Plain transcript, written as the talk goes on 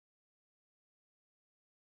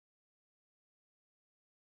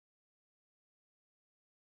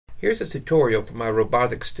Here's a tutorial for my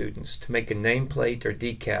robotics students to make a nameplate or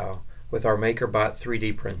decal with our MakerBot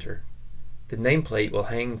 3D printer. The nameplate will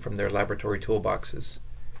hang from their laboratory toolboxes.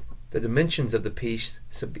 The dimensions of the piece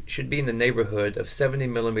should be in the neighborhood of 70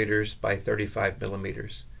 millimeters by 35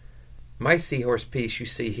 millimeters. My seahorse piece you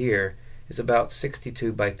see here is about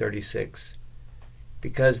 62 by 36.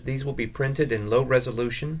 Because these will be printed in low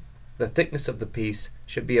resolution, the thickness of the piece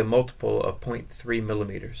should be a multiple of 0.3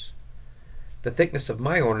 millimeters. The thickness of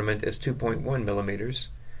my ornament is 2.1 millimeters.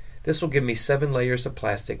 This will give me 7 layers of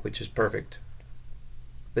plastic, which is perfect.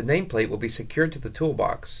 The nameplate will be secured to the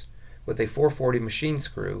toolbox with a 440 machine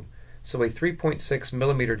screw, so a 3.6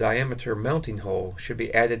 millimeter diameter mounting hole should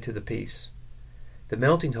be added to the piece. The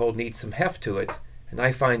mounting hole needs some heft to it, and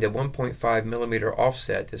I find a 1.5 millimeter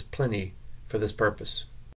offset is plenty for this purpose.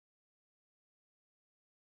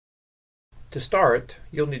 To start,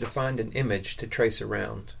 you'll need to find an image to trace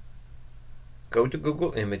around. Go to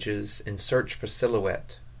Google Images and search for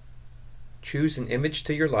silhouette. Choose an image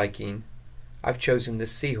to your liking. I've chosen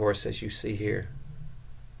this seahorse as you see here.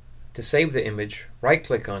 To save the image,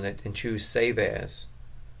 right-click on it and choose Save As.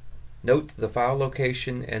 Note the file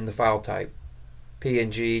location and the file type,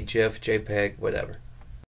 PNG, GIF, JPEG, whatever.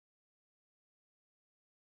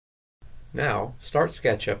 Now, start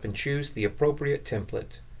SketchUp and choose the appropriate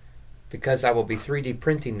template. Because I will be 3D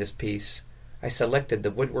printing this piece, I selected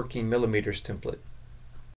the Woodworking Millimeters template.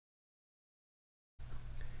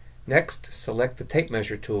 Next, select the tape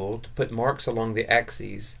measure tool to put marks along the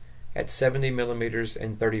axes at 70 millimeters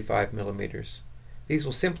and 35 millimeters. These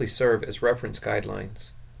will simply serve as reference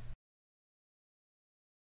guidelines.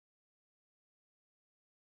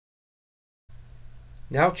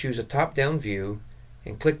 Now choose a top-down view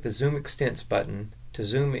and click the Zoom Extents button to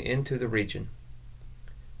zoom into the region.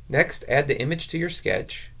 Next, add the image to your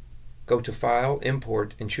sketch. Go to File,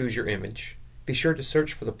 Import, and choose your image. Be sure to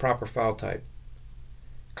search for the proper file type.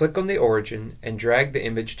 Click on the origin and drag the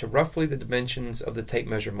image to roughly the dimensions of the tape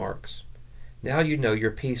measure marks. Now you know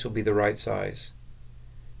your piece will be the right size.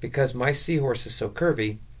 Because my seahorse is so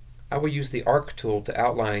curvy, I will use the Arc tool to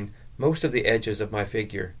outline most of the edges of my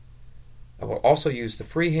figure. I will also use the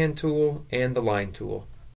freehand tool and the line tool.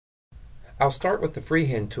 I'll start with the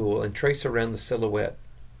freehand tool and trace around the silhouette.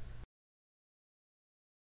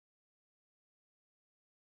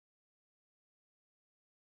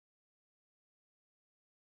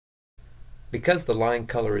 Because the line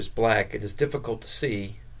color is black, it is difficult to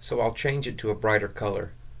see, so I'll change it to a brighter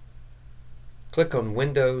color. Click on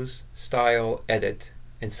Windows, Style, Edit,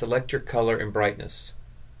 and select your color and brightness.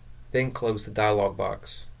 Then close the dialog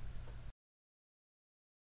box.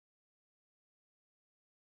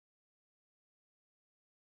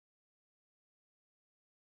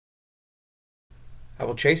 I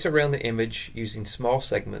will chase around the image using small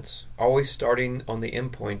segments, always starting on the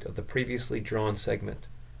endpoint of the previously drawn segment.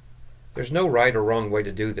 There's no right or wrong way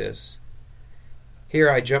to do this.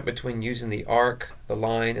 Here I jump between using the arc, the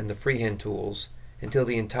line, and the freehand tools until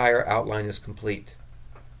the entire outline is complete.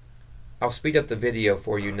 I'll speed up the video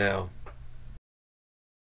for you now.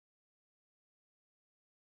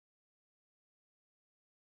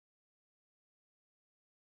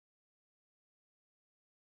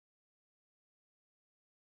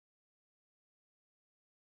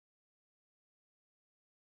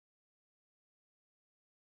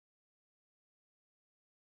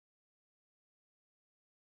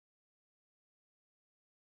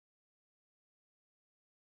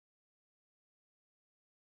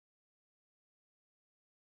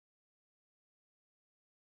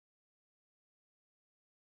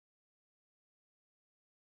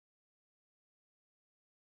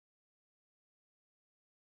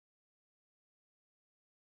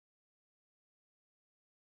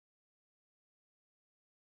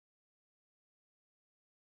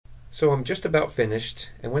 So I'm just about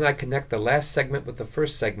finished, and when I connect the last segment with the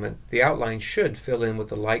first segment, the outline should fill in with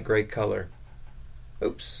the light gray color.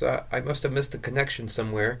 Oops, I must have missed a connection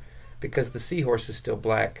somewhere because the seahorse is still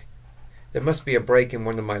black. There must be a break in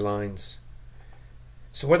one of my lines.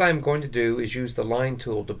 So what I'm going to do is use the line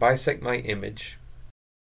tool to bisect my image.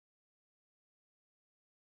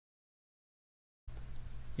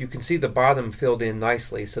 You can see the bottom filled in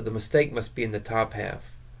nicely, so the mistake must be in the top half.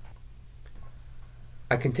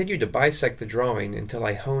 I continue to bisect the drawing until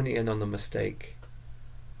I hone in on the mistake.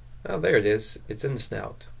 Oh, there it is. It's in the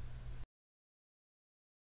snout.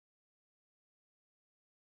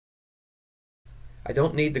 I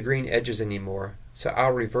don't need the green edges anymore, so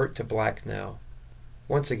I'll revert to black now.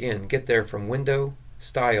 Once again, get there from Window,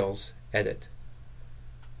 Styles, Edit.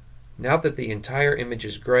 Now that the entire image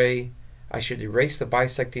is gray, I should erase the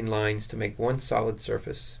bisecting lines to make one solid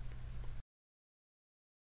surface.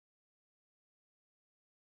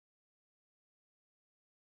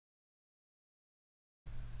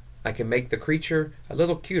 I can make the creature a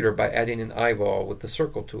little cuter by adding an eyeball with the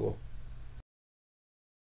circle tool.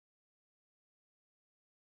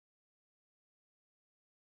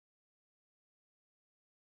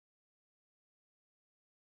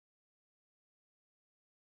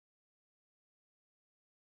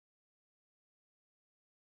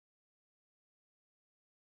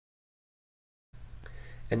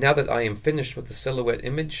 And now that I am finished with the silhouette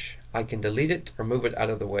image, I can delete it or move it out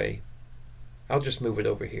of the way. I'll just move it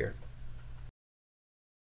over here.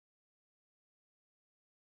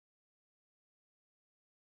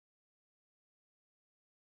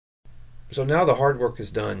 So now the hard work is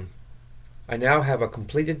done. I now have a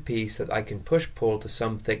completed piece that I can push-pull to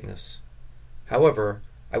some thickness. However,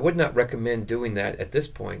 I would not recommend doing that at this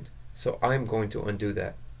point, so I'm going to undo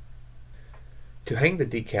that. To hang the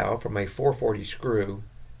decal from a 440 screw,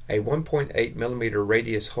 a 1.8 millimeter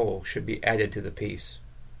radius hole should be added to the piece.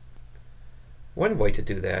 One way to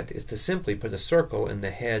do that is to simply put a circle in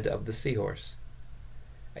the head of the seahorse.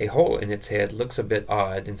 A hole in its head looks a bit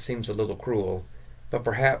odd and seems a little cruel, but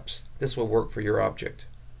perhaps this will work for your object.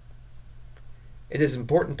 It is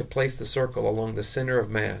important to place the circle along the center of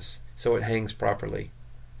mass so it hangs properly.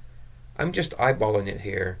 I'm just eyeballing it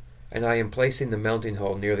here, and I am placing the mounting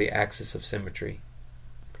hole near the axis of symmetry.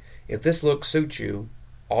 If this look suits you,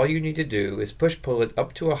 all you need to do is push-pull it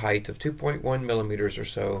up to a height of 2.1 millimeters or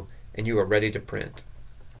so, and you are ready to print.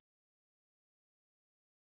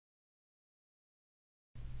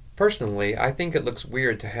 Personally, I think it looks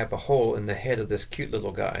weird to have a hole in the head of this cute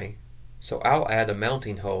little guy, so I'll add a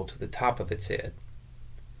mounting hole to the top of its head.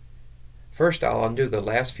 First, I'll undo the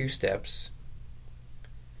last few steps.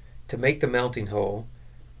 To make the mounting hole,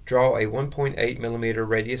 draw a 1.8 millimeter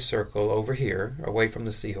radius circle over here, away from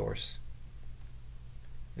the seahorse.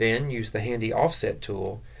 Then use the handy offset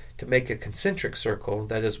tool to make a concentric circle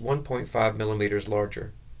that is 1.5 millimeters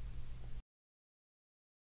larger.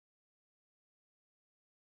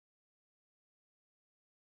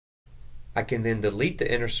 I can then delete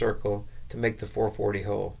the inner circle to make the 440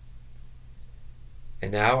 hole.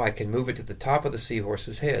 And now I can move it to the top of the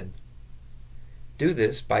seahorse's head. Do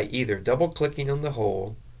this by either double-clicking on the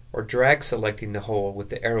hole or drag selecting the hole with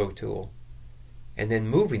the arrow tool, and then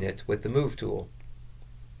moving it with the move tool.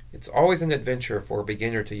 It's always an adventure for a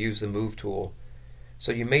beginner to use the move tool,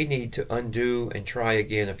 so you may need to undo and try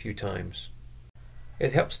again a few times.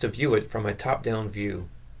 It helps to view it from a top-down view.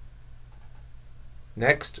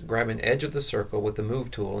 Next, grab an edge of the circle with the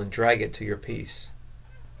move tool and drag it to your piece.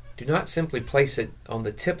 Do not simply place it on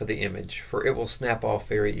the tip of the image, for it will snap off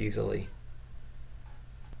very easily.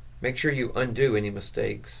 Make sure you undo any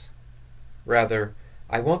mistakes. Rather,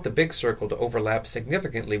 I want the big circle to overlap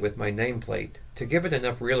significantly with my nameplate to give it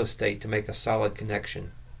enough real estate to make a solid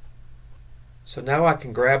connection. So now I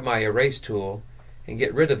can grab my erase tool and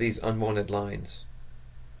get rid of these unwanted lines.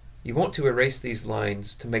 You want to erase these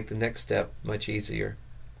lines to make the next step much easier.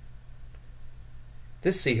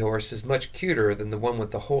 This seahorse is much cuter than the one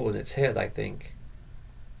with the hole in its head, I think.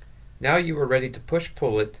 Now you are ready to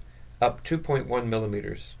push-pull it up 2.1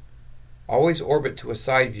 millimeters. Always orbit to a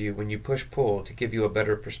side view when you push-pull to give you a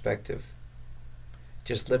better perspective.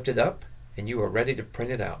 Just lift it up and you are ready to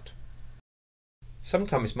print it out.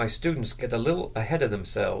 Sometimes my students get a little ahead of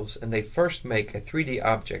themselves and they first make a 3D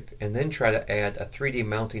object and then try to add a 3D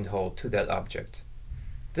mounting hole to that object.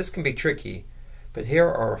 This can be tricky, but here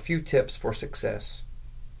are a few tips for success.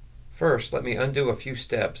 First, let me undo a few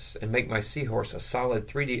steps and make my seahorse a solid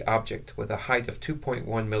 3D object with a height of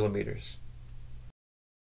 2.1 millimeters.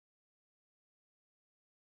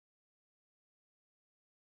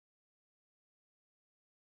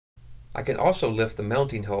 I can also lift the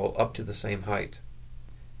mounting hole up to the same height.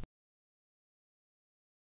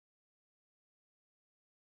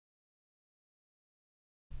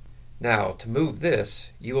 Now, to move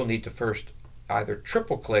this, you will need to first either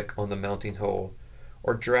triple click on the mounting hole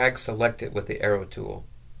or drag select it with the arrow tool.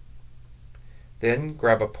 Then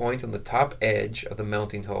grab a point on the top edge of the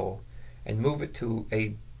mounting hole and move it to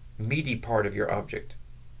a meaty part of your object.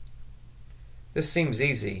 This seems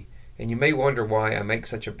easy, and you may wonder why I make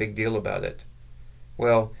such a big deal about it.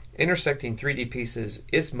 Well, intersecting 3D pieces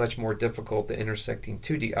is much more difficult than intersecting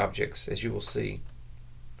 2D objects, as you will see.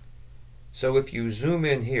 So if you zoom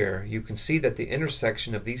in here, you can see that the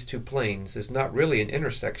intersection of these two planes is not really an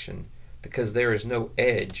intersection because there is no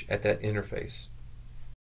edge at that interface.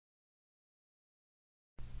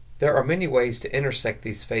 There are many ways to intersect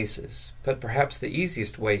these faces, but perhaps the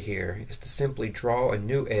easiest way here is to simply draw a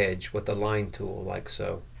new edge with the line tool, like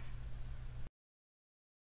so.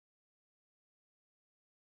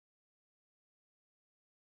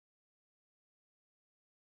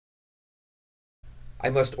 I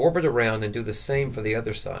must orbit around and do the same for the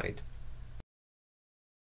other side.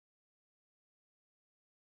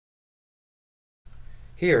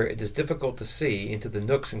 Here it is difficult to see into the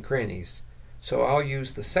nooks and crannies, so I'll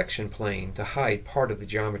use the section plane to hide part of the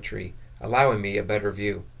geometry, allowing me a better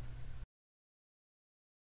view.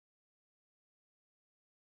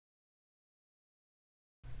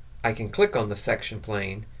 I can click on the section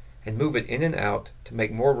plane and move it in and out to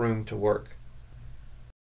make more room to work.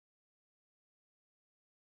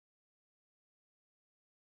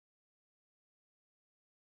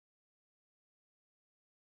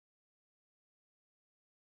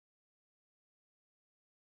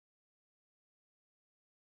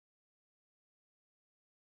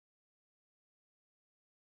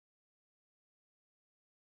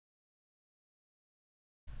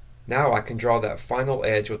 Now I can draw that final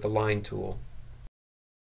edge with the line tool.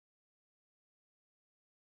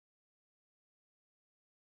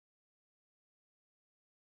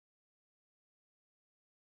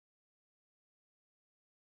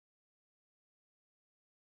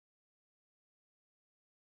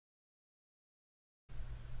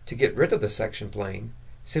 To get rid of the section plane,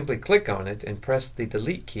 simply click on it and press the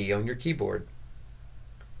Delete key on your keyboard.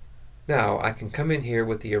 Now I can come in here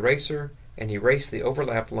with the eraser and erase the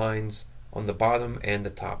overlapped lines on the bottom and the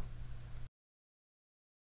top.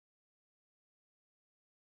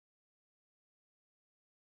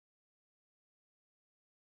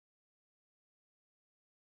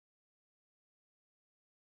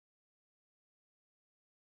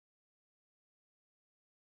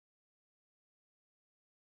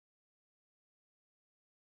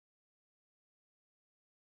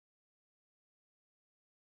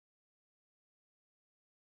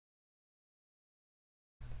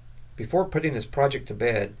 Before putting this project to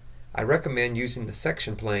bed, I recommend using the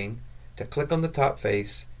section plane to click on the top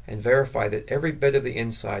face and verify that every bit of the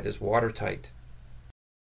inside is watertight.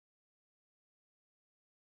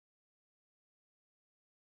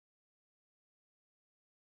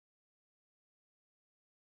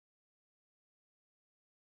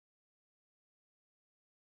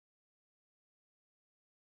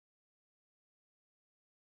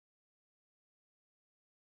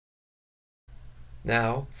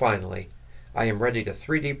 Now, finally, I am ready to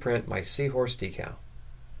 3D print my seahorse decal.